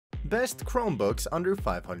Best Chromebooks under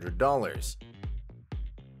 $500.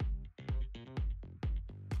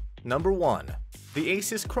 Number 1. The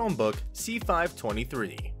ASUS Chromebook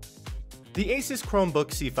C523. The ASUS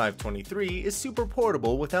Chromebook C523 is super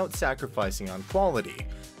portable without sacrificing on quality.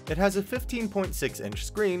 It has a 15.6-inch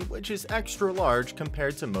screen, which is extra large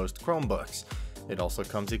compared to most Chromebooks. It also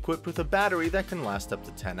comes equipped with a battery that can last up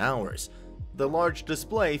to 10 hours. The large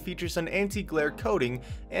display features an anti-glare coating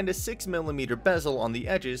and a 6mm bezel on the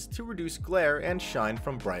edges to reduce glare and shine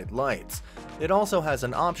from bright lights. It also has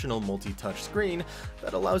an optional multi-touch screen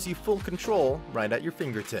that allows you full control right at your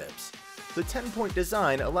fingertips. The 10-point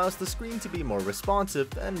design allows the screen to be more responsive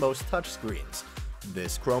than most touchscreens.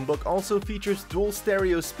 This Chromebook also features dual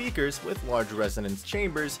stereo speakers with large resonance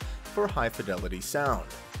chambers for high-fidelity sound.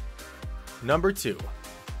 Number 2.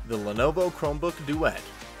 The LENOVO Chromebook DUET.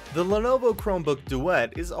 The LENOVO Chromebook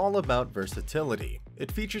DUET is all about versatility.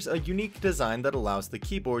 It features a unique design that allows the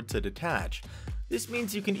keyboard to detach. This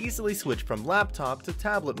means you can easily switch from laptop to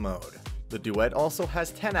tablet mode. The DUET also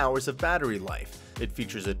has 10 hours of battery life. It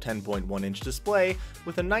features a 10.1-inch display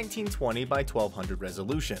with a 1920 by 1200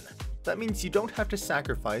 resolution. That means you don't have to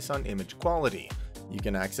sacrifice on image quality. You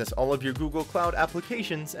can access all of your Google Cloud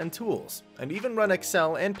applications and tools, and even run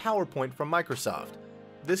Excel and PowerPoint from Microsoft.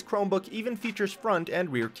 This Chromebook even features front and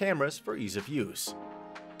rear cameras for ease of use.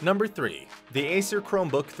 Number 3. The ACER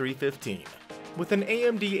Chromebook 315. With an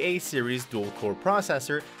AMD A-series dual-core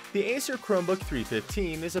processor, the ACER Chromebook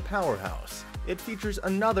 315 is a powerhouse. It features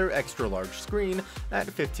another extra-large screen at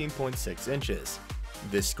 15.6 inches.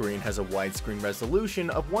 This screen has a widescreen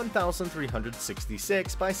resolution of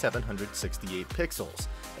 1366 by 768 pixels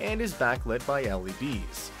and is backlit by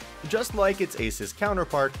LEDs. Just like its ASUS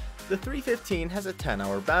counterpart, the 315 has a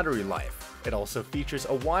 10-hour battery life. It also features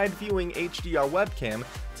a wide-viewing HDR webcam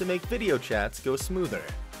to make video chats go smoother.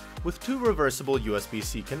 With 2 reversible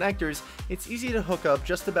USB-C connectors, it's easy to hook up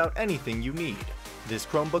just about anything you need. This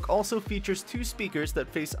Chromebook also features 2 speakers that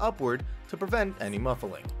face upward to prevent any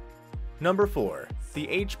muffling. Number 4. The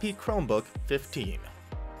HP Chromebook 15.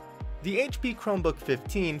 The HP Chromebook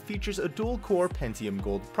 15 features a dual-core Pentium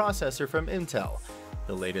Gold processor from Intel,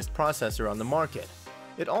 the latest processor on the market.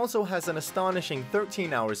 It also has an astonishing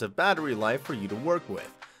 13 hours of battery life for you to work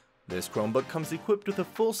with. This Chromebook comes equipped with a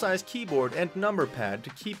full-size keyboard and number pad to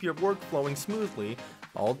keep your work flowing smoothly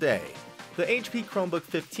all day. The HP Chromebook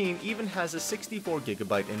 15 even has a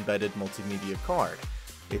 64GB embedded multimedia card.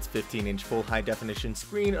 Its 15-inch full high-definition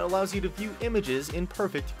screen allows you to view images in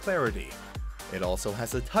perfect clarity. It also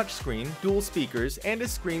has a touchscreen, dual speakers, and a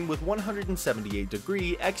screen with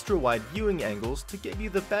 178-degree extra-wide viewing angles to give you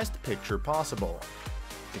the best picture possible.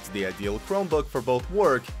 It's the ideal Chromebook for both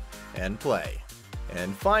work and play.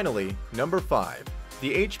 And finally, number 5.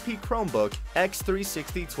 The HP Chromebook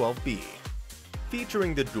X36012B.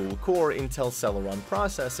 Featuring the dual-core Intel Celeron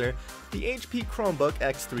processor, the HP Chromebook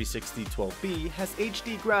X36012B has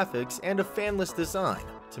HD graphics and a fanless design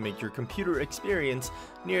to make your computer experience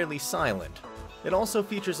nearly silent. It also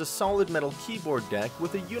features a solid metal keyboard deck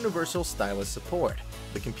with a universal stylus support.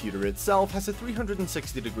 The computer itself has a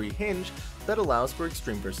 360-degree hinge that allows for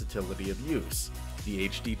extreme versatility of use. The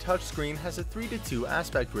HD touchscreen has a 3:2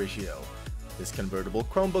 aspect ratio. This convertible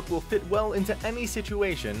Chromebook will fit well into any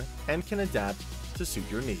situation and can adapt to suit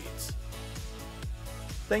your needs.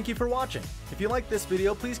 Thank you for watching. If you liked this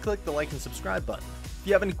video, please click the like and subscribe button. If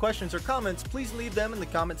you have any questions or comments, please leave them in the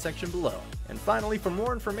comment section below. And finally, for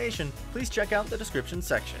more information, please check out the description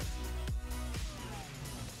section.